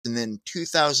And then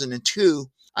 2002,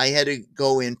 I had to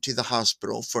go into the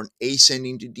hospital for an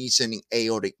ascending to descending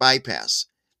aortic bypass.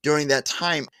 During that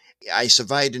time, I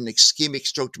survived an ischemic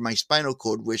stroke to my spinal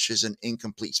cord, which is an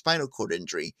incomplete spinal cord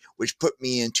injury, which put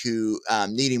me into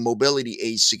needing mobility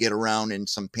aids to get around and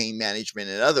some pain management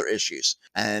and other issues.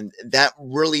 And that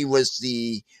really was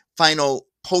the final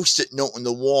post-it note on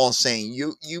the wall saying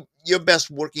you're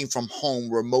best working from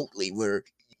home remotely, where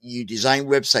you design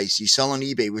websites, you sell on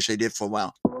eBay, which I did for a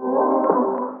while.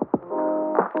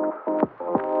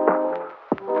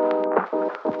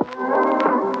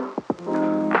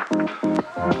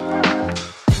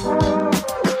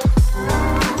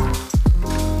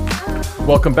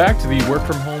 Welcome back to the Work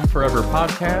From Home Forever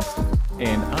podcast.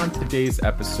 And on today's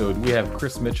episode, we have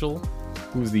Chris Mitchell,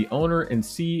 who's the owner and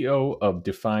CEO of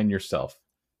Define Yourself.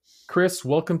 Chris,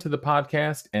 welcome to the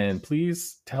podcast, and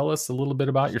please tell us a little bit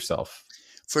about yourself.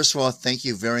 First of all, thank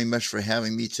you very much for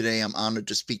having me today. I'm honored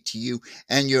to speak to you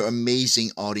and your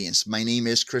amazing audience. My name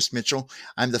is Chris Mitchell.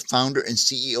 I'm the founder and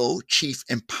CEO, Chief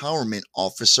Empowerment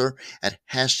Officer at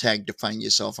Define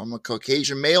Yourself. I'm a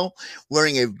Caucasian male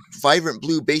wearing a vibrant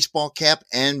blue baseball cap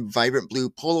and vibrant blue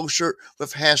polo shirt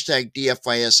with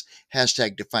 #DFIS,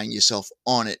 Define Yourself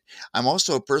on it. I'm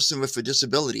also a person with a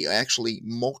disability, actually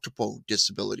multiple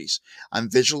disabilities. I'm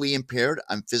visually impaired.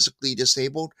 I'm physically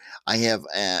disabled. I'm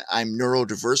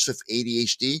neurodiverse with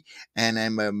ADHD, and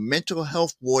I'm a mental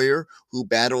health warrior who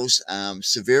battles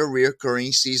severe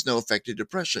reoccurring seasonal affective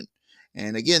depression.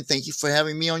 And again, thank you for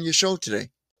having me on your show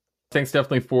today. Thanks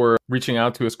definitely for reaching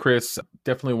out to us, Chris.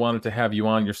 Definitely wanted to have you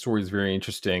on. Your story is very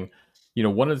interesting. You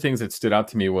know, one of the things that stood out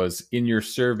to me was in your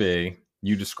survey,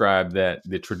 you described that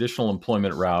the traditional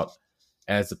employment route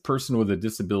as a person with a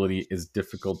disability is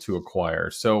difficult to acquire.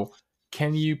 So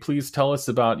can you please tell us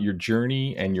about your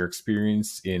journey and your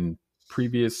experience in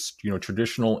previous,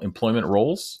 traditional employment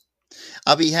roles?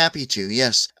 I'll be happy to,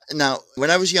 yes. Now,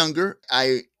 when I was younger,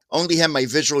 I only had my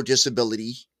visual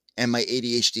disability and my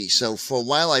ADHD. So for a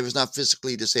while, I was not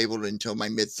physically disabled until my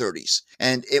mid-30s.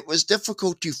 And it was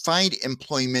difficult to find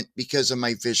employment because of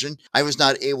my vision. I was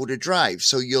not able to drive.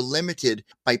 So you're limited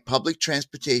by public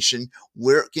transportation,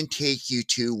 where it can take you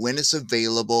to, when it's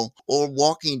available, or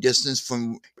walking distance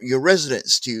from your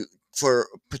residence for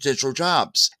potential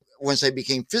jobs. Once I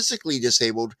became physically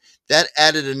disabled, that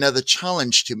added another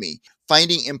challenge to me.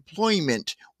 Finding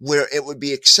employment where it would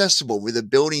be accessible, where the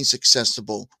building's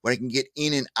accessible, where I can get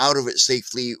in and out of it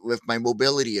safely with my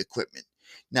mobility equipment.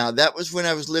 Now, that was when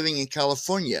I was living in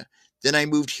California. Then I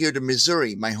moved here to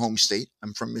Missouri, my home state.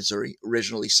 I'm from Missouri,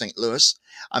 originally St. Louis.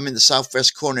 I'm in the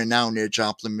southwest corner now near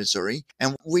Joplin, Missouri.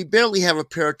 And we barely have a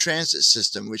paratransit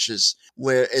system, which is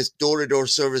where it's door-to-door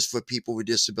service for people with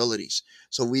disabilities.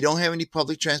 So we don't have any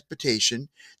public transportation.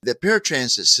 The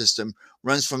paratransit system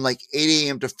runs from like 8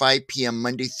 a.m. to 5 p.m.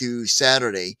 Monday through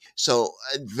Saturday. So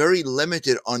very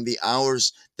limited on the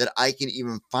hours that I can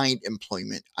even find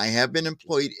employment. I have been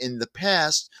employed in the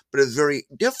past, but it's very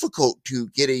difficult to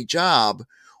get a job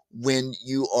when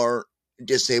you are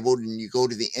disabled and you go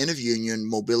to the interview and you're in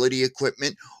mobility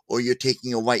equipment or you're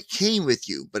taking a white cane with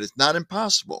you. But it's not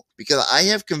impossible, because I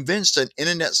have convinced an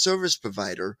internet service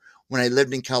provider when I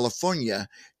lived in California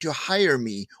to hire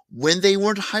me when they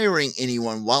weren't hiring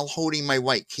anyone while holding my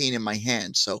white cane in my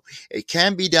hand. So it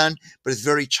can be done, but it's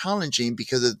very challenging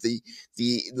because of the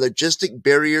logistic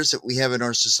barriers that we have in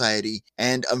our society.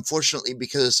 And unfortunately,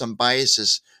 because of some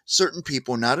biases, certain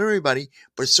people, not everybody,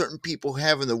 but certain people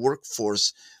have in the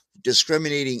workforce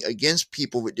discriminating against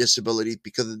people with disabilities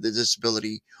because of the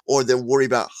disability, or they're worried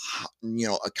about,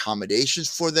 accommodations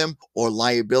for them or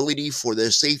liability for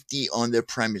their safety on their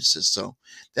premises. So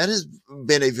that has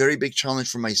been a very big challenge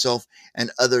for myself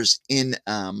and others in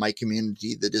my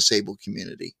community, the disabled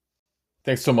community.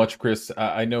 Thanks so much, Chris.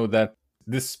 I know that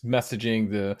this messaging,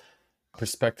 the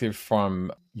perspective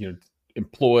from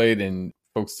employed and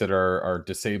folks that are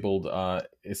disabled,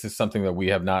 this is something that we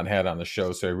have not had on the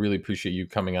show. So I really appreciate you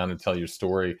coming on and tell your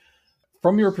story.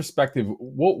 From your perspective,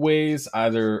 what ways,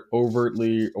 either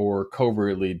overtly or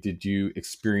covertly, did you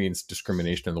experience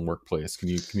discrimination in the workplace? Can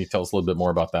you tell us a little bit more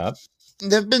about that?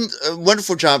 There have been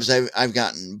wonderful jobs I've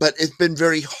gotten, but it's been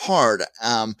very hard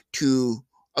to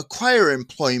acquire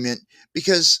employment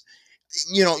because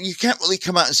you can't really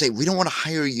come out and say, we don't want to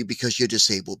hire you because you're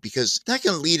disabled, because that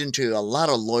can lead into a lot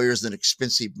of lawyers and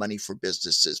expensive money for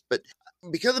businesses. But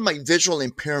because of my visual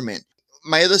impairment,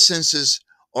 my other senses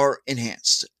are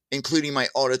enhanced, including my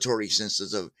auditory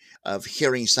senses of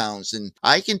hearing sounds. And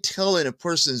I can tell in a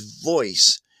person's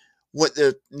voice what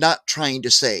they're not trying to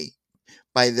say.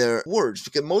 by their words,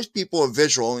 because most people are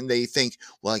visual and they think,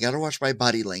 well, I got to watch my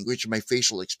body language and my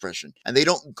facial expression. And they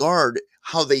don't guard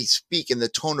how they speak and the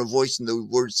tone of voice and the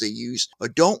words they use or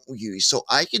don't use. So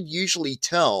I could usually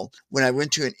tell when I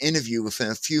went to an interview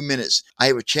within a few minutes, I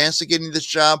have a chance of getting this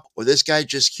job, or this guy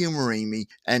just humoring me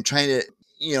and trying to,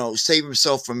 save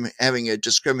himself from having a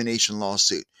discrimination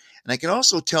lawsuit. And I can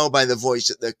also tell by the voice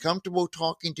that they're comfortable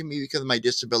talking to me because of my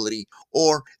disability,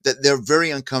 or that they're very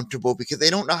uncomfortable because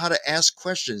they don't know how to ask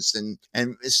questions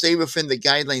and stay within the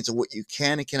guidelines of what you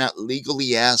can and cannot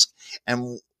legally ask.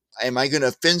 And am I going to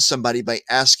offend somebody by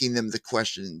asking them the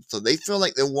question? So they feel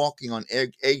like they're walking on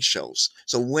eggshells.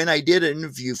 So when I did an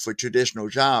interview for traditional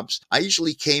jobs, I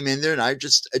usually came in there and I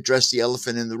just addressed the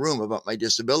elephant in the room about my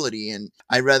disability. And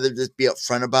I'd rather just be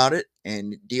upfront about it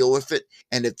and deal with it.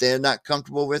 And if they're not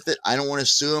comfortable with it, I don't want to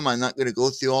sue them. I'm not going to go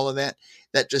through all of that.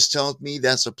 That just tells me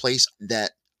that's a place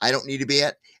that I don't need to be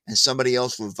at, and somebody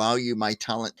else will value my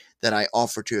talent that I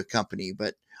offer to a company.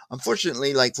 But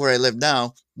unfortunately, like where I live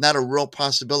now, not a real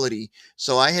possibility.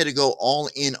 So I had to go all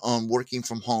in on working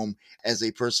from home as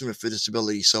a person with a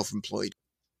disability, self-employed.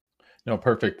 No,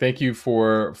 perfect. Thank you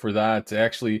for that.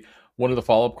 Actually, one of the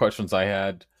follow-up questions I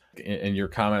had, and your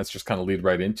comments just kind of lead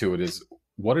right into it, is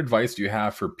what advice do you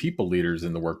have for people leaders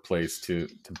in the workplace to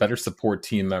better support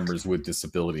team members with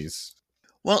disabilities?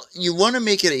 Well, you want to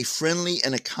make it a friendly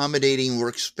and accommodating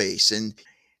workspace. And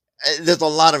there's a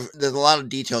lot of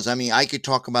details. I mean, I could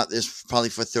talk about this probably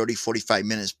for 30, 45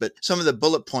 minutes, but some of the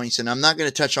bullet points, and I'm not going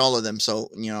to touch all of them. So,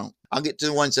 I'll get to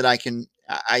the ones that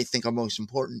I think are most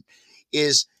important,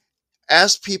 is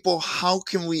ask people, how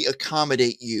can we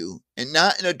accommodate you? And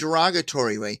not in a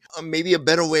derogatory way. Maybe a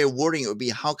better way of wording it would be,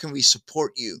 how can we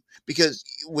support you? Because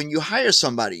when you hire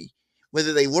somebody,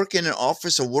 whether they work in an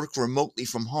office or work remotely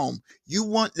from home, you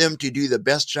want them to do the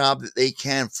best job that they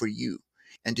can for you.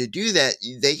 And to do that,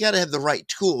 they got to have the right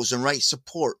tools and right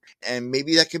support. And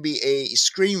maybe that could be a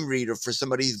screen reader for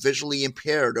somebody who's visually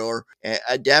impaired, or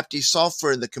adaptive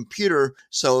software in the computer.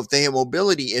 So if they have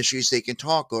mobility issues, they can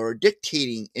talk, or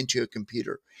dictating into a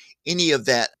computer. Any of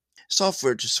that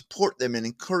software to support them and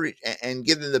encourage and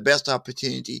give them the best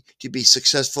opportunity to be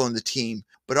successful in the team.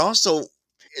 But also,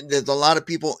 there's a lot of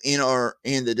people in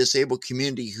the disabled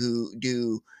community who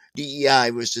do DEI,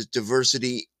 which is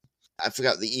diversity. I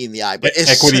forgot the E and the I, but it's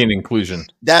Equity and inclusion.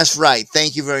 that's right.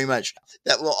 Thank you very much.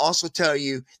 That will also tell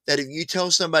you that if you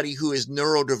tell somebody who is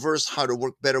neurodiverse how to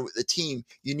work better with the team,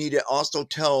 you need to also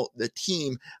tell the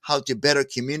team how to better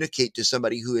communicate to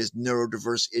somebody who has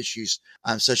neurodiverse issues,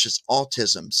 such as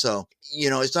autism. So,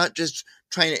 it's not just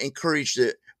trying to encourage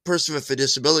the person with a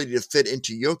disability to fit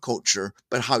into your culture,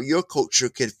 but how your culture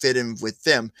can fit in with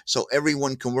them, so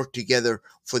everyone can work together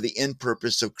for the end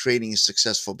purpose of creating a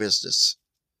successful business.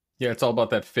 Yeah, it's all about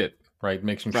that fit, right?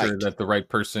 Making sure Right. that the right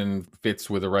person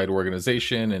fits with the right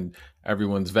organization and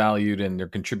everyone's valued and they're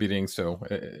contributing. So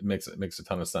it makes a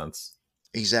ton of sense.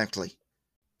 Exactly.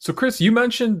 So, Chris, you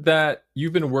mentioned that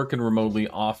you've been working remotely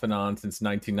off and on since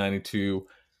 1992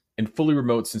 and fully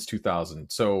remote since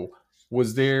 2000. So,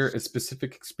 was there a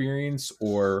specific experience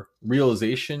or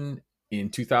realization in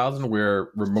 2000 where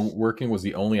remote working was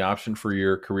the only option for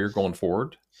your career going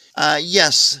forward?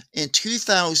 Yes, in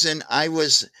 2000, I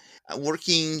was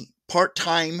working part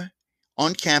time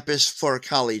on campus for a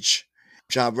college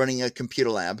job running a computer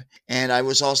lab. And I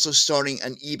was also starting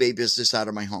an eBay business out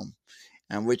of my home,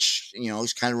 and which,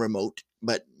 is kind of remote.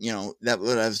 But, that's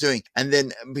what I was doing. And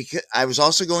then because I was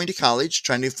also going to college,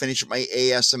 trying to finish my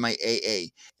AS and my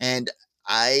AA. And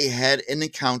I had an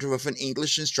encounter with an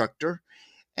English instructor,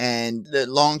 and the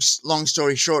long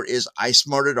story short is I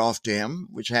smarted off to him,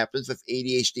 which happens with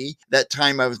ADHD. That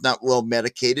time I was not well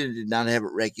medicated and did not have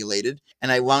it regulated.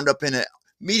 And I wound up in a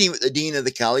meeting with the dean of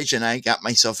the college, and I got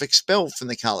myself expelled from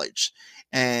the college.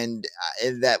 And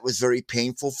that was very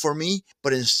painful for me.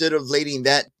 But instead of letting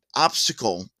that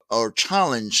obstacle or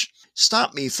challenge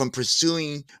stop me from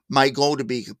pursuing my goal to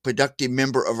be a productive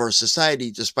member of our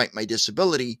society despite my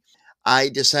disability, I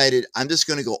decided I'm just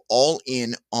going to go all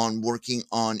in on working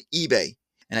on eBay.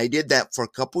 And I did that for a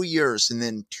couple years. And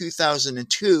then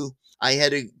 2002, I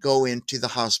had to go into the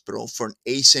hospital for an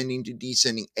ascending to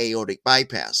descending aortic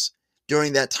bypass.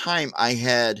 During that time,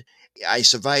 I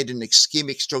survived an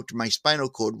ischemic stroke to my spinal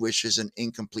cord, which is an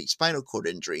incomplete spinal cord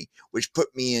injury, which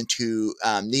put me into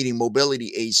needing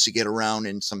mobility aids to get around,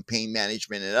 and some pain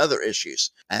management and other issues.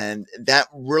 And that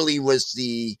really was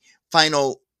the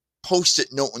final post-it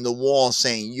note on the wall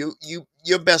saying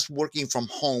you're best working from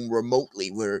home remotely,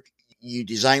 where you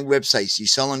design websites, you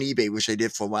sell on eBay, which I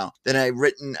did for a while. Then I've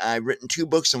written 2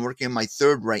 books. I'm working on my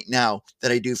third right now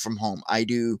that I do from home. I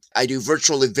do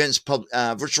virtual events,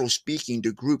 virtual speaking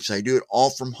to groups. I do it all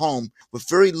from home with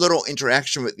very little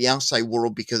interaction with the outside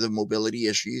world because of mobility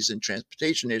issues and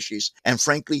transportation issues. And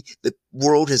frankly, the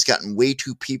world has gotten way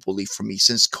too peoply for me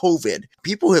since COVID.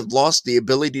 People have lost the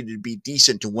ability to be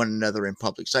decent to one another in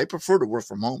public. So I prefer to work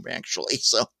from home actually.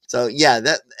 So yeah,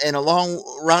 that in a long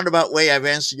roundabout way, I've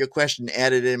answered your question,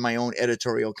 added in my own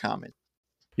editorial comment.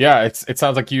 Yeah, it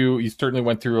sounds like you certainly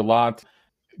went through a lot.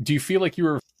 Do you feel like you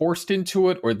were forced into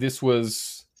it, or this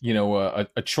was,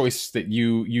 a choice that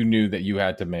you knew that you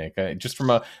had to make? Just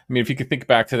from I mean, if you could think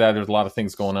back to that, there's a lot of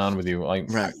things going on with you. Like,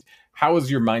 Right. how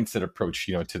was your mindset approach,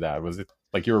 to that? Was it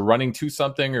like you were running to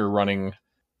something or running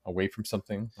away from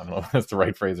something? I don't know if that's the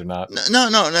right phrase or not.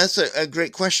 No, that's a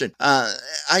great question.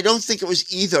 I don't think it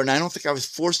was either, and I don't think I was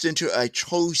forced into it. I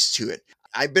chose to it.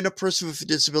 I've been a person with a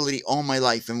disability all my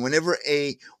life, and whenever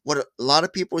what a lot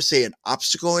of people say an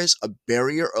obstacle is, a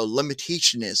barrier, or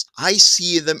limitation is, I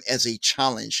see them as a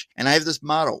challenge. And I have this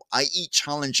motto: I eat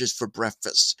challenges for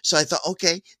breakfast. So I thought,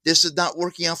 okay, this is not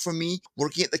working out for me.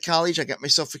 Working at the college, I got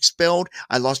myself expelled.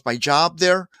 I lost my job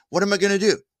there. What am I going to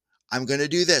do? I'm going to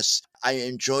do this. I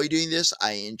enjoy doing this.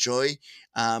 I enjoy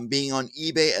being on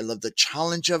eBay. I love the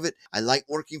challenge of it. I like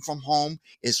working from home.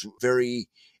 It's very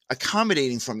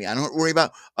accommodating for me. I don't worry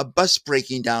about a bus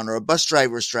breaking down or a bus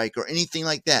driver strike or anything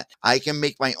like that. I can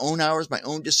make my own hours, my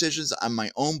own decisions. I'm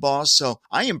my own boss. So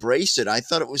I embraced it. I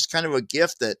thought it was kind of a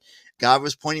gift that God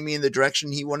was pointing me in the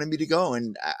direction he wanted me to go.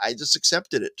 And I just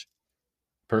accepted it.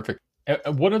 Perfect.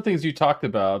 One of the things you talked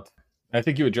about, I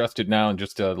think you addressed it now in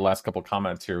just the last couple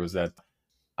comments here, was that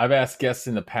I've asked guests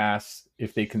in the past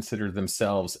if they consider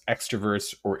themselves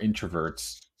extroverts or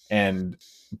introverts. And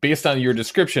based on your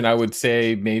description, I would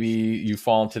say maybe you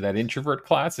fall into that introvert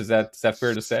class. Is that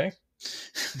fair to say?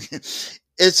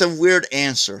 It's a weird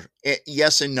answer.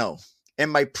 Yes and no. In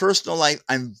my personal life,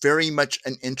 I'm very much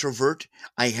an introvert.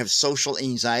 I have social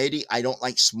anxiety. I don't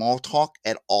like small talk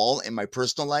at all in my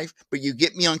personal life. But you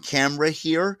get me on camera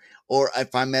here, or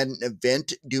if I'm at an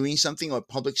event doing something or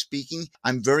public speaking,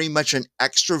 I'm very much an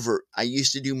extrovert. I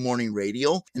used to do morning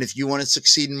radio. And if you want to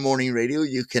succeed in morning radio,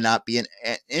 you cannot be an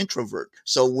introvert.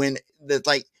 So when there's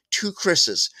like two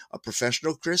Chris's, a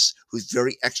professional Chris who's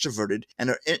very extroverted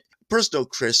and a personal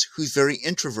Chris who's very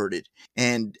introverted.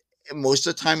 And most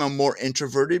of the time I'm more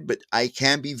introverted, but I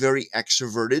can be very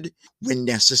extroverted when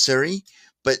necessary.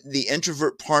 But the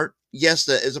introvert part, yes,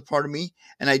 that is a part of me.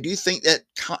 And I do think that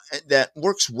that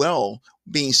works well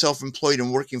being self-employed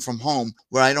and working from home,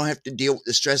 where I don't have to deal with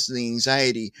the stress and the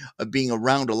anxiety of being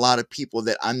around a lot of people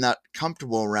that I'm not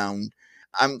comfortable around.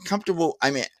 I'm comfortable.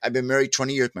 I mean, I've been married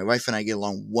 20 years. My wife and I get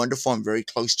along wonderful. I'm very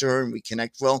close to her and we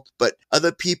connect well. But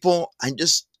other people, I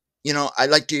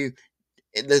like to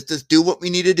let's just do what we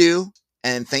need to do.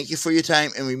 And thank you for your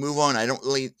time. And we move on. I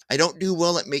don't do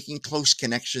well at making close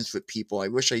connections with people. I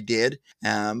wish I did.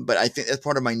 But I think that's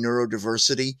part of my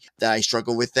neurodiversity that I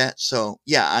struggle with that. So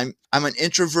yeah, I'm an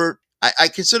introvert. I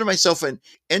consider myself an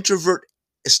introvert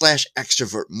slash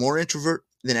extrovert, more introvert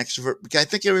than extrovert, because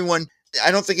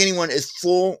I don't think anyone is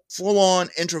full on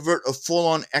introvert or full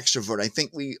on extrovert. I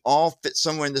think we all fit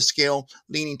somewhere in the scale,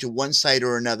 leaning to one side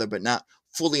or another, but not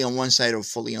fully on one side or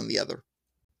fully on the other.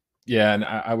 Yeah, and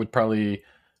I would probably,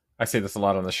 I say this a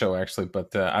lot on the show actually,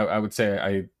 but I would say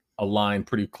I align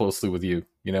pretty closely with you.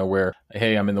 Where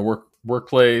hey, I'm in the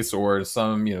workplace or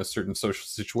some certain social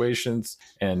situations,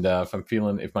 and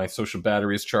if my social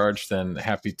battery is charged, then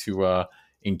happy to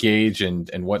engage and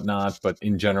whatnot. But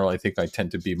in general, I think I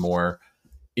tend to be more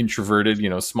introverted.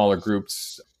 Smaller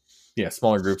groups, yeah,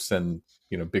 smaller groups than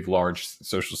big large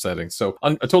social settings. So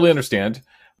I totally understand.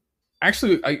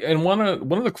 Actually, and one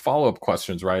of the follow up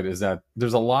questions, right, is that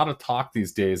there's a lot of talk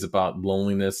these days about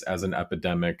loneliness as an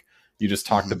epidemic. You just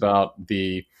talked Hmm. about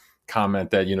the comment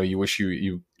that you wish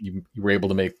you were able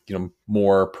to make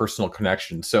more personal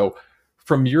connections. So,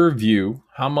 from your view,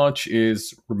 how much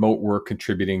is remote work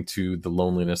contributing to the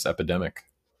loneliness epidemic?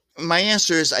 My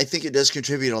answer is I think it does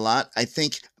contribute a lot. I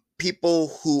think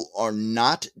people who are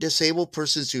not disabled,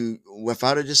 persons who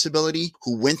without a disability,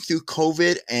 who went through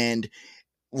COVID and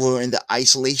were in the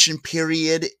isolation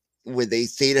period where they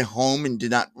stayed at home and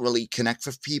did not really connect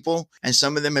with people. And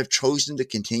some of them have chosen to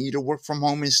continue to work from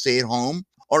home and stay at home,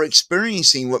 are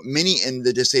experiencing what many in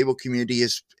the disabled community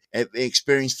have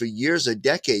experienced for years or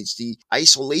decades, the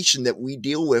isolation that we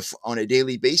deal with on a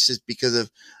daily basis because of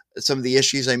some of the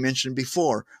issues I mentioned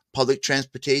before: public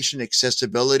transportation,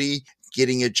 accessibility,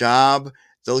 getting a job,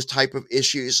 those type of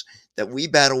issues that we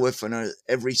battle with on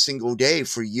every single day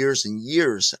for years and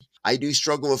years. I do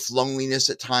struggle with loneliness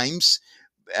at times,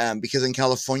 because in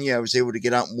California I was able to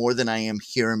get out more than I am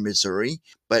here in Missouri.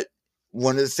 But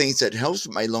one of the things that helps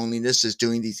with my loneliness is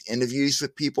doing these interviews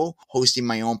with people, hosting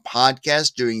my own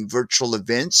podcast, doing virtual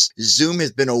events. Zoom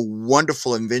has been a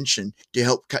wonderful invention to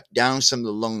help cut down some of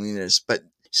the loneliness. But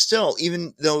still,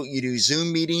 even though you do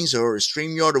Zoom meetings or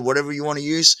StreamYard or whatever you want to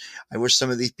use, I wish some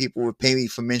of these people would pay me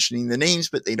for mentioning the names,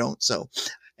 but they don't. So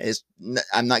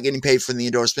I'm not getting paid for the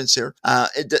endorsements here.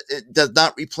 It does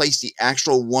not replace the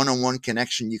actual one-on-one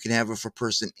connection you can have with a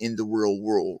person in the real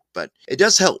world, but it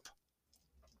does help.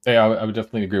 Yeah, I would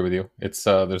definitely agree with you. It's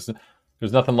there's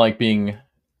nothing like being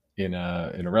in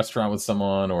a restaurant with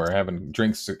someone or having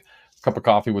drinks, a cup of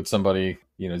coffee with somebody.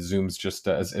 Zoom's just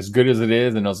as good as it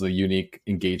is, and also the unique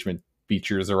engagement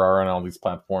features there are on all these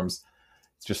platforms.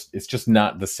 It's just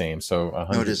not the same. So No, it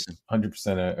 100 isn't.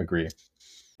 100% agree.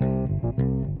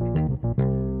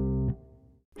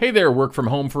 Hey there, Work From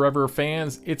Home Forever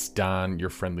fans. It's Don,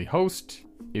 your friendly host.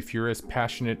 If you're as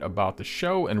passionate about the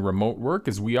show and remote work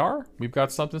as we are, we've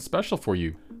got something special for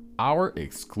you: our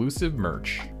exclusive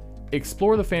merch.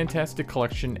 Explore the fantastic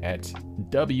collection at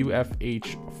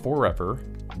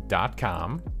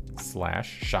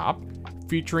wfhforever.com/shop,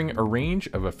 featuring a range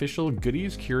of official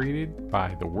goodies curated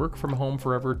by the Work From Home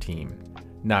Forever team.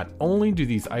 Not only do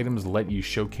these items let you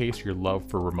showcase your love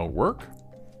for remote work,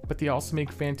 but they also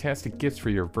make fantastic gifts for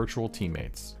your virtual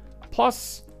teammates.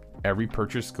 Plus, every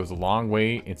purchase goes a long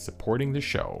way in supporting the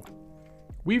show.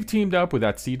 We've teamed up with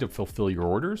Etsy to fulfill your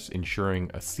orders, ensuring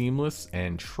a seamless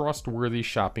and trustworthy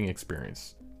shopping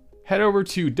experience. Head over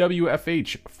to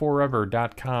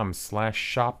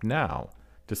wfhforever.com/shop now.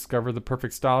 Discover the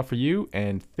perfect style for you,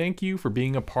 and thank you for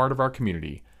being a part of our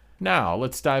community. Now,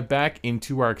 let's dive back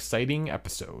into our exciting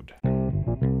episode.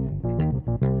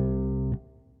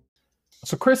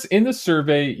 So, Chris, in the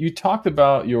survey, you talked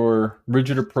about your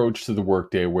rigid approach to the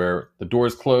workday where the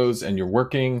doors close and you're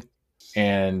working,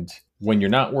 and when you're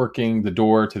not working, the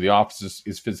door to the office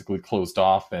is physically closed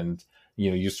off, and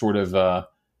you sort of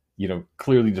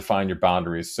clearly define your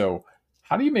boundaries. So,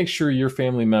 how do you make sure your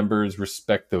family members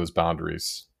respect those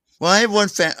boundaries? Well, I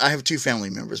have two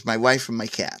family members, my wife and my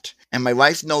cat. And my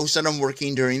wife knows that I'm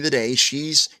working during the day.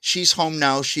 She's home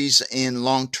now. She's in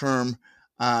long-term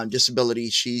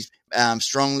disability. She's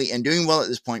strongly and doing well at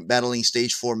this point, battling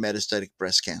stage 4 metastatic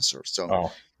breast cancer. So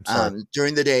Oh, I'm sorry.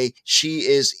 during the day, she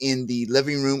is in the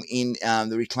living room in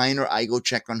the recliner. I go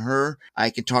check on her. I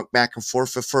can talk back and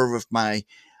forth with her with my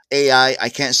AI. I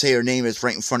can't say her name. It's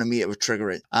right in front of me. It would trigger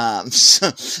it.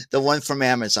 So the one from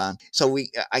Amazon. So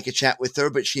I could chat with her,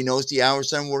 but she knows the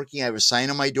hours I'm working. I have a sign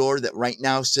on my door that right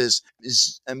now says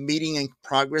is a meeting in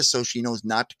progress. So she knows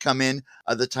not to come in.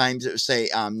 Other times it would say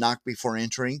knock before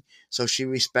entering. So she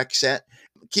respects that.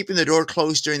 Keeping the door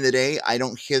closed during the day, I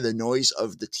don't hear the noise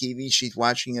of the TV she's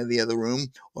watching in the other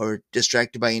room or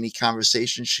distracted by any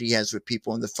conversation she has with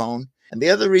people on the phone. And the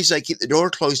other reason I keep the door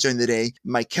closed during the day,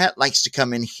 my cat likes to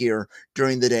come in here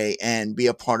during the day and be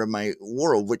a part of my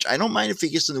world, which I don't mind if he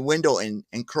gets in the window and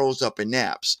curls up and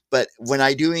naps. But when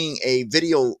I'm doing a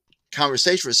video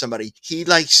conversation with somebody, he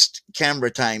likes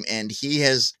camera time, and he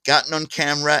has gotten on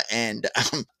camera and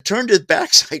turned his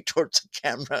backside towards the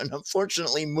camera and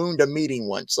unfortunately mooned a meeting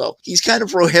once. So he's kind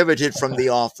of prohibited from the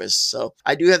office. So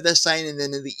I do have that sign. And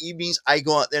then in the evenings, I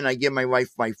go out there and I give my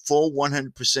wife my full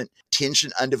 100%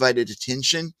 attention, undivided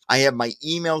attention. I have my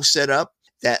email set up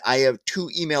that I have two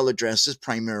email addresses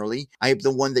primarily. I have the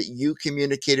one that you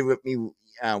communicated with me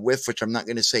with, which I'm not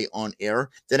going to say on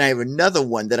air. Then I have another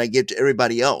one that I give to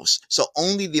everybody else. So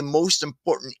only the most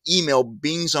important email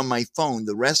bings on my phone.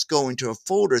 The rest go into a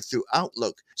folder through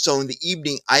Outlook. So in the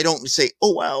evening, I don't say,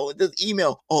 oh, wow, the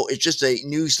email. Oh, it's just a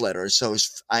newsletter. So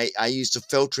I use the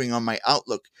filtering on my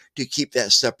Outlook to keep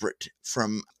that separate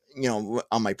from,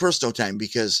 on my personal time,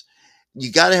 because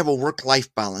you got to have a work-life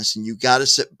balance, and you got to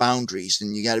set boundaries,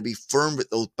 and you got to be firm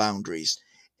with those boundaries.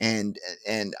 And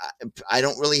I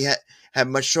don't really have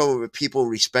much trouble with people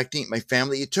respecting my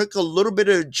family. It took a little bit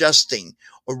of adjusting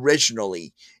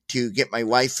originally to get my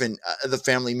wife and other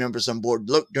family members on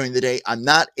board. Look, during the day, I'm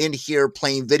not in here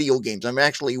playing video games. I'm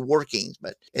actually working.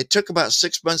 But it took about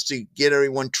 6 months to get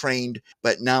everyone trained.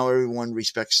 But now everyone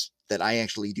respects that I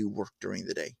actually do work during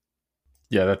the day.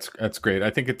 Yeah, that's great.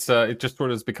 I think it just sort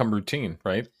of has become routine,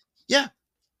 right? Yeah.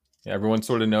 Yeah, everyone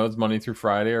sort of knows Monday through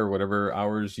Friday or whatever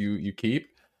hours you keep.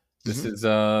 This Mm-hmm. is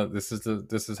how this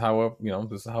is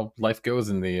how life goes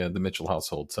in the Mitchell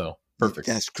household. So perfect,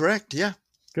 That's correct. Yeah.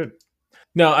 good.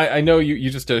 Now I know you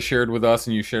just shared with us,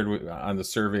 and you shared on the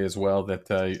survey as well, that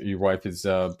your wife is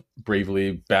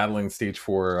bravely battling stage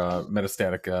 4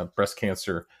 metastatic breast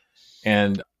cancer.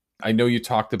 And I know you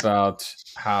talked about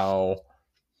how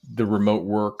the remote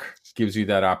work gives you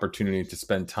that opportunity to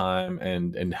spend time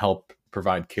and help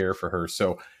provide care for her.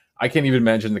 So I can't even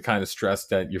imagine the kind of stress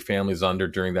that your family's under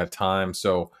during that time.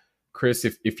 So Chris,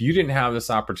 if you didn't have this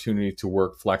opportunity to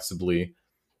work flexibly,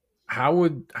 how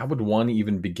would one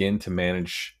even begin to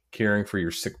manage caring for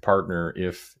your sick partner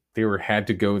if they were had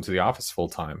to go into the office full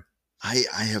time?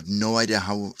 I have no idea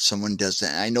how someone does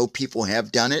that. I know people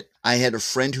have done it. I had a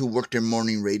friend who worked in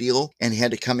morning radio and he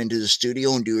had to come into the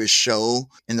studio and do his show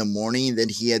in the morning. Then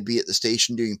he had to be at the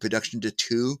station doing production to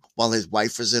two while his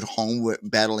wife was at home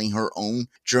battling her own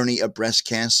journey of breast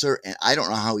cancer. And I don't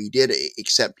know how he did it,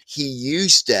 except he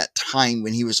used that time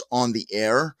when he was on the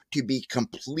air to be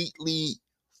completely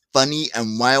funny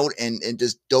and wild and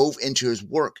just dove into his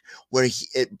work where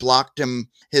it blocked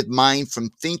his mind from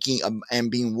thinking and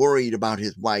being worried about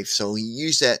his wife, so he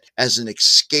used that as an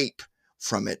escape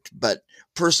from it. But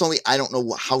personally, I don't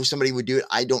know how somebody would do it.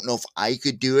 I don't know if I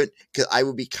could do it because I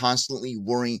would be constantly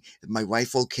worrying, is my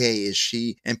wife okay? Is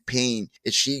she in pain?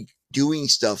 Is she doing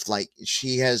stuff like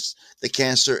she has the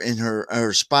cancer in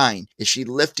her spine? Is she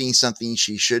lifting something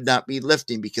she should not be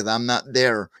lifting because I'm not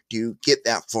there to get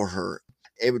that for her?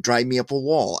 It would drive me up a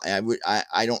wall.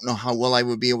 I don't know how well I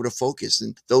would be able to focus.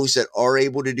 And those that are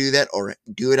able to do that or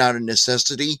do it out of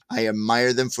necessity, I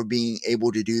admire them for being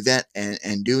able to do that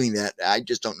and doing that. I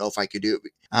just don't know if I could do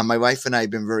it. My wife and I have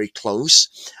been very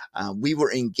close. We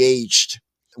were engaged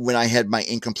when I had my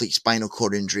incomplete spinal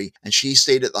cord injury, and she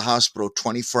stayed at the hospital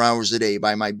 24 hours a day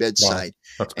by my Wow, bedside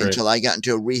that's great. until I got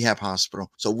into a rehab hospital.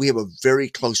 So we have a very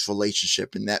close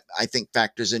relationship, and that I think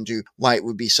factors into why it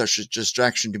would be such a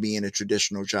distraction to me in a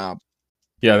traditional job.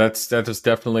 Yeah, that is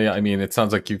definitely. I mean, it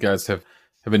sounds like you guys have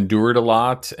endured a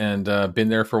lot and been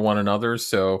there for one another.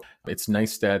 So it's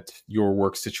nice that your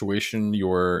work situation,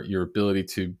 your ability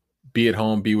to be at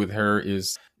home, be with her,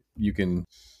 is you can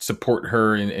support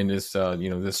her in this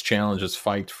this challenge, this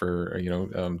fight for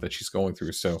that she's going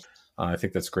through. So I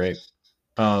think that's great.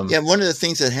 Yeah, Um, one of the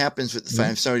things that happens with the, mhm.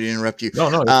 I'm sorry to interrupt you, No,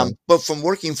 no, you're fine. but from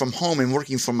working from home and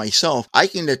working for myself, I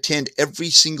can attend every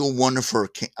single one of her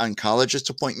oncologist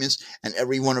appointments and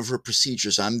every one of her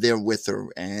procedures. I'm there with her,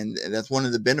 and that's one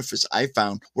of the benefits I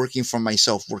found working for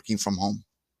myself, working from home.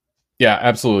 Yeah,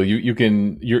 absolutely.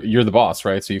 You're the boss,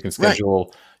 right? So Right,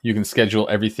 you can schedule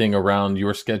everything around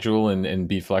your schedule and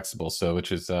be flexible. So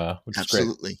which is great.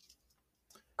 absolutely.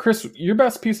 Chris, your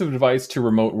best piece of advice to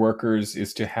remote workers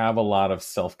is to have a lot of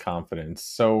self-confidence.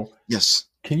 So Yes.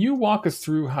 can you walk us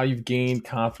through how you've gained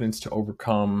confidence to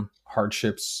overcome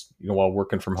hardships, while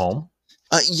working from home?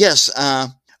 Yes,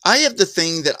 I have the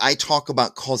thing that I talk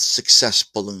about called success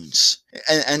balloons.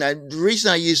 The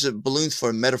reason I use the balloons for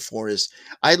a metaphor is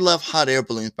I love hot air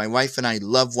balloons. My wife and I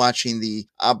love watching the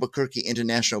Albuquerque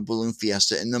International Balloon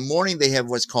Fiesta. In the morning, they have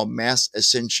what's called mass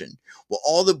ascension, where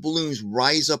all the balloons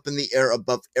rise up in the air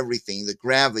above everything, the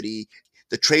gravity,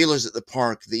 the trailers at the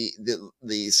park,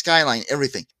 the skyline,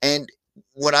 everything. And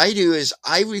what I do is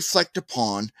I reflect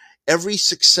upon every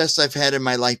success I've had in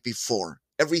my life before,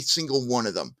 every single one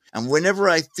of them. And whenever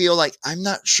I feel like I'm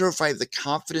not sure if I have the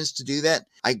confidence to do that,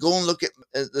 I go and look at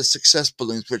the success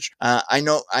balloons, which I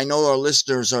know our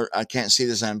listeners are. I can't see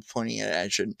this. I'm pointing at it. I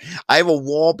shouldn't. I have a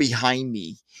wall behind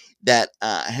me that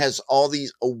has all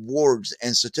these awards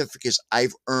and certificates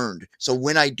I've earned. So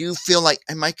when I do feel like,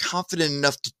 am I confident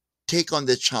enough to take on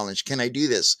this challenge? Can I do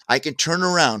this? I can turn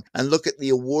around and look at the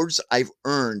awards I've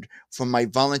earned from my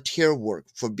volunteer work,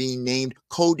 for being named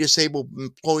Co-Disabled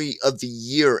Employee of the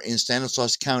Year in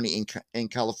Stanislaus County in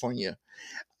California,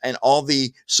 and all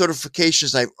the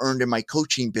certifications I've earned in my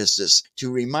coaching business,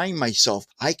 to remind myself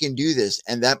I can do this.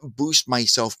 And that boosts my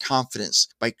self confidence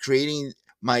by creating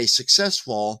my success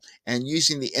wall and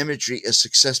using the imagery of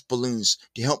success balloons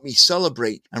to help me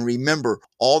celebrate and remember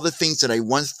all the things that I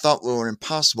once thought were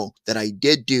impossible that I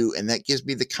did do. And that gives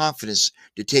me the confidence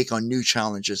to take on new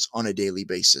challenges on a daily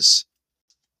basis.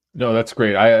 No, that's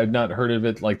great. I had not heard of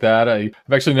it like that. I've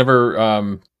actually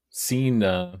never seen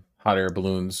hot air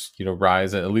balloons,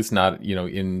 rise, at least not,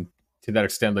 in to that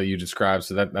extent that you described.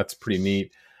 So that's pretty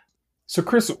neat. So,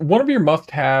 Chris, one of your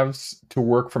must-haves to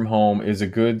work from home is a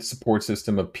good support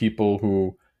system of people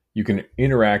who you can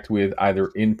interact with either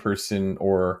in person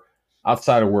or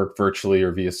outside of work virtually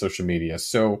or via social media.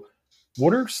 So,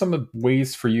 what are some of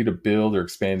ways for you to build or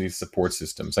expand these support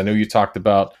systems? I know you talked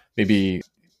about maybe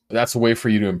that's a way for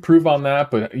you to improve on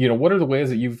that, but what are the ways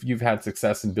that you've had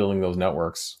success in building those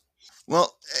networks?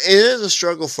 Well, it is a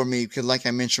struggle for me because, like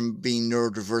I mentioned, being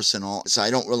neurodiverse and all, so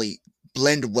I don't really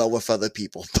blend well with other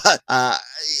people. But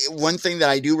one thing that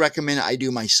I do recommend I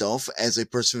do myself as a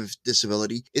person with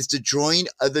disability is to join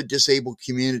other disabled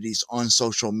communities on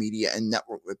social media and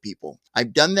network with people.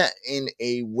 I've done that in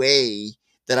a way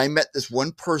that I met this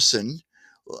one person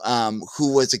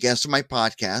who was a guest on my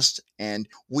podcast, and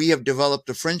we have developed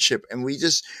a friendship. And we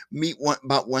just meet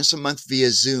about once a month via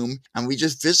Zoom, and we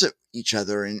just visit each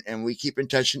other, and we keep in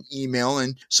touch in email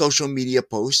and social media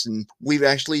posts. And we've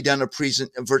actually done a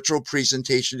virtual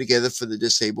presentation together for the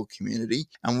disabled community,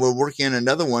 and we're working on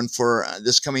another one for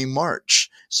this coming March.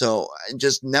 So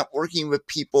just networking with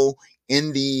people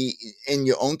in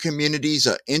your own communities,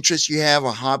 interest you have,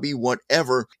 a hobby,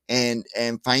 whatever, and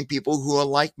find people who are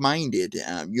like-minded.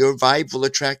 Your vibe will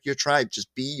attract your tribe.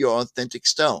 Just be your authentic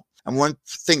self. And one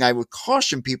thing I would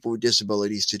caution people with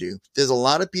disabilities to do, there's a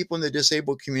lot of people in the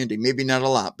disabled community, maybe not a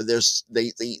lot, but they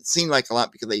seem like a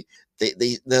lot because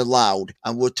they're loud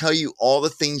and will tell you all the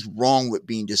things wrong with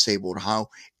being disabled, how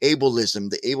ableism,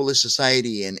 the ableist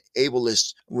society and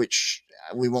ableist, which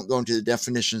we won't go into the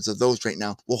definitions of those right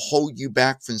now, will hold you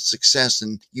back from success.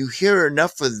 And you hear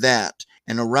enough of that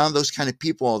and around those kind of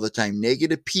people all the time,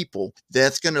 negative people,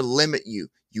 that's going to limit you.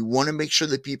 You want to make sure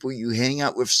the people you hang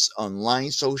out with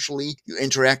online, socially, you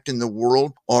interact in the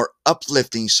world are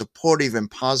uplifting, supportive,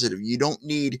 and positive. You don't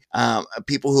need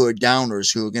people who are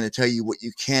downers who are going to tell you what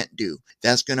you can't do.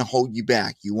 That's going to hold you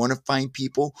back. You want to find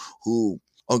people who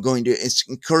are going to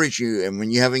encourage you. And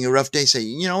when you're having a rough day, say,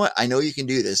 you know what, I know you can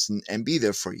do this, and be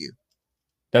there for you.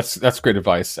 That's great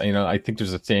advice. I think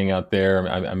there's a saying out there.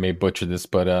 I may butcher this,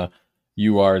 but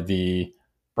you are the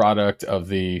product of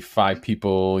the five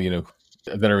people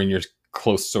that are in your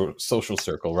close social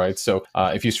circle, right? So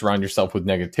if you surround yourself with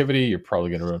negativity, you're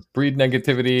probably going to breed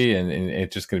negativity, and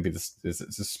it's just going to be this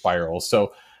spiral.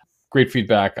 So great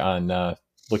feedback on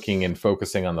looking and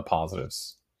focusing on the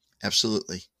positives.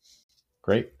 Absolutely.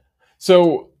 Great.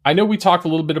 So I know we talked a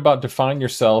little bit about define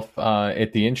yourself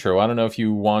at the intro. I don't know if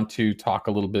you want to talk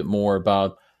a little bit more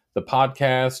about the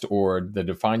podcast or the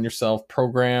define yourself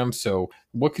program. So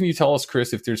what can you tell us,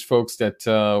 Chris, if there's folks that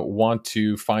want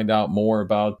to find out more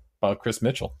about Chris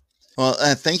Mitchell? Well,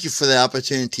 thank you for the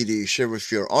opportunity to share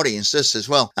with your audience this as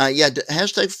well. Yeah,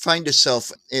 hashtag find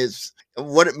yourself is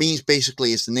what it means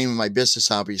basically is the name of my business,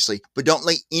 obviously. But don't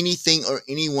let anything or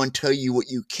anyone tell you what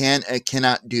you can and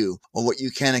cannot do or what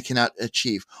you can and cannot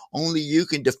achieve. Only you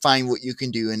can define what you can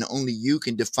do, and only you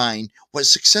can define what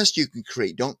success you can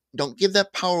create. Don't give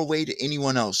that power away to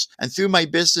anyone else. And through my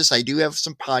business, I do have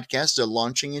some podcasts that are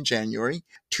launching in January,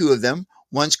 two of them.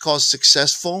 One's called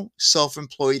Successful,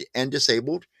 Self-Employed, and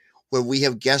Disabled, where we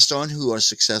have guests on who are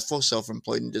successful,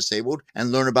 self-employed, and disabled,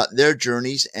 and learn about their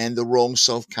journeys and the role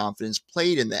self-confidence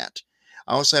played in that.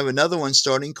 I also have another one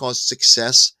starting called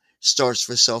Success Starts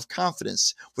for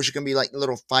Self-Confidence, which are going to be like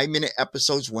little 5-minute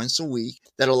episodes once a week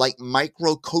that are like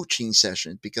micro coaching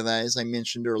sessions. Because as I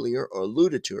mentioned earlier or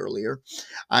alluded to earlier,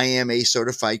 I am a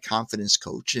certified confidence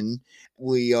coach, and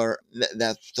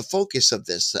that's the focus of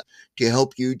this, to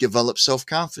help you develop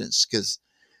self-confidence. Because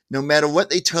no matter what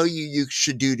they tell you you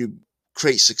should do to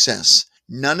create success,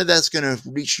 none of that's going to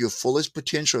reach your fullest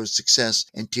potential of success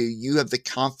until you have the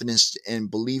confidence and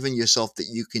believe in yourself that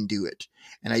you can do it.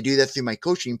 And I do that through my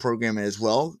coaching program as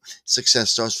well.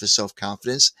 Success Starts for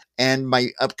Self-Confidence, and my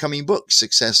upcoming book,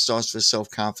 Success Starts for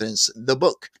Self-Confidence, the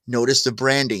book. Notice the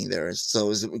branding there,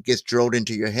 so it gets drilled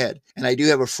into your head. And I do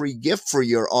have a free gift for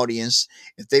your audience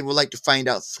if they would like to find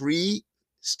out 3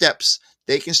 steps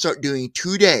they can start doing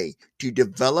today to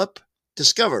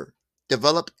discover,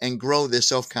 develop, and grow their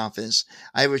self-confidence.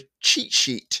 I have a cheat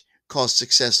sheet called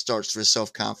Success Starts with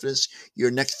Self-Confidence, your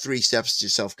next 3 steps to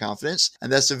self-confidence,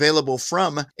 and that's available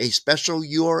from a special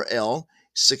URL,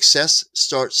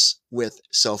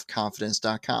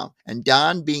 successstartswithselfconfidence.com. And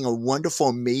Don, being a wonderful,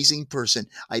 amazing person,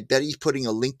 I bet he's putting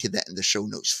a link to that in the show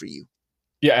notes for you.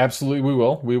 Yeah, absolutely. We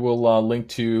will link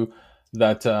to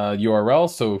that URL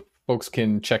so folks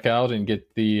can check out and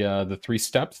get the 3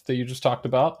 steps that you just talked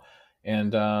about.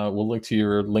 And we'll link to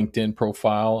your LinkedIn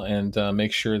profile and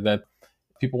make sure that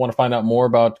people want to find out more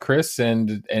about Chris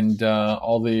and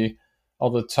all the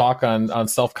talk on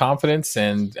self confidence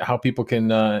and how people can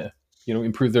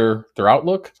improve their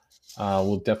outlook.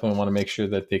 We'll definitely want to make sure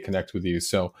that they connect with you.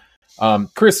 So,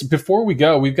 Chris, before we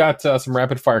go, we've got some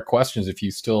rapid fire questions. If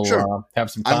you still Sure,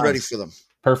 have some I'm time, ready for them.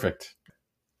 perfect.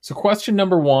 So, question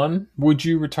number 1: would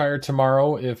you retire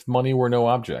tomorrow if money were no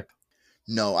object?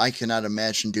 No, I cannot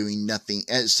imagine doing nothing,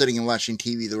 sitting and watching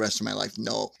TV the rest of my life.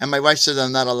 No. And my wife said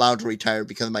I'm not allowed to retire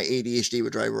because my ADHD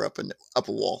would drive her up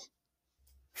a wall.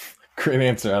 Great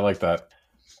answer. I like that.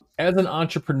 As an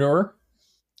entrepreneur,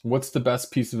 What's the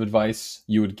best piece of advice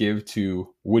you would give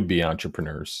to would-be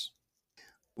entrepreneurs?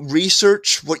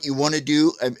 Research what you want to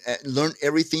do, learn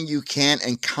everything you can,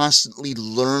 and constantly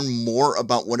learn more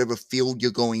about whatever field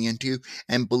you're going into,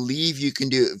 and believe you can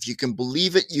do it. If you can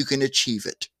believe it, you can achieve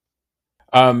it.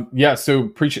 Yeah, so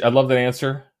preach. I love that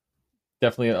answer.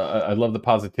 Definitely, I love the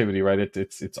positivity. Right,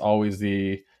 it's always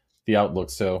the outlook.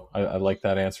 So I like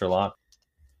that answer a lot.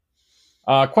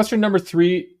 Question number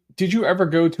three: did you ever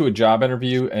go to a job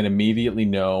interview and immediately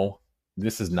know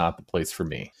this is not the place for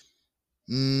me?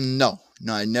 No,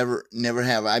 no, I never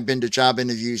have. I've been to job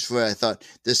interviews where I thought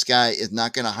this guy is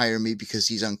not going to hire me because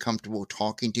he's uncomfortable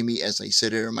talking to me as I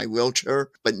sit here in my wheelchair,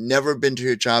 but never been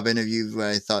to a job interview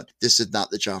where I thought this is not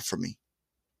the job for me.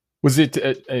 Was it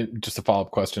just a follow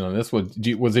up question on this? Was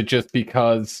it just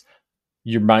because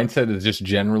your mindset is just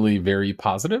generally very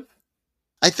positive?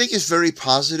 I think it's very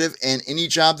positive, and any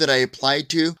job that I applied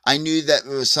to, I knew that it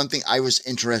was something I was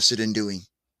interested in doing.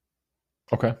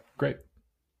 Okay, great.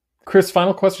 Chris,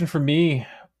 final question for me.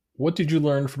 What did you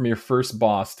learn from your first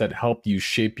boss that helped you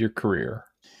shape your career?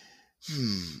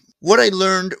 What I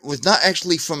learned was not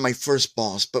actually from my first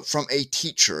boss, but from a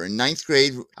teacher. In ninth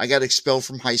grade, I got expelled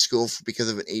from high school because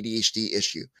of an ADHD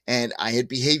issue, and I had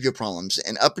behavior problems.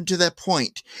 And up until that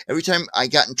point, every time I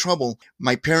got in trouble,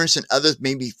 my parents and others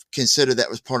made me consider that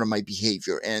was part of my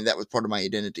behavior and that was part of my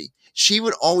identity. She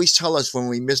would always tell us when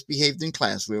we misbehaved in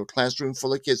class, we were a classroom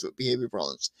full of kids with behavior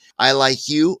problems. I like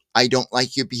you, I don't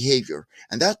like your behavior.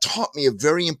 And that taught me a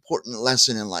very important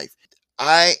lesson in life.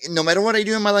 No matter what I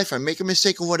do in my life, I make a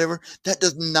mistake or whatever, that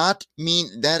does not mean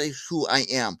that is who I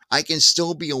am. I can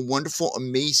still be a wonderful,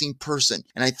 amazing person.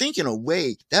 And I think in a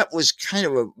way that was kind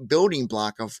of a building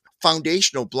block of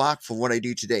foundational block for what I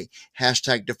do today.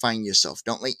 Hashtag define yourself.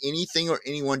 Don't let anything or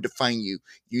anyone define you.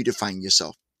 You define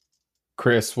yourself.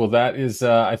 Chris, well, that is,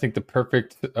 I think, the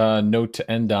perfect note to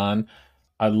end on.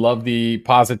 I love the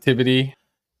positivity.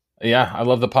 Yeah, I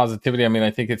love the positivity. I mean,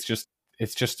 I think it's just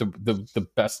the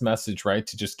best message, right?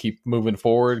 To just keep moving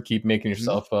forward, keep making Mhm.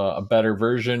 yourself a better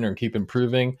version, or keep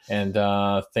improving. And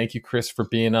thank you, Chris, for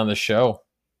being on the show.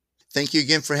 Thank you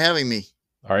again for having me.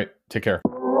 All right, take care.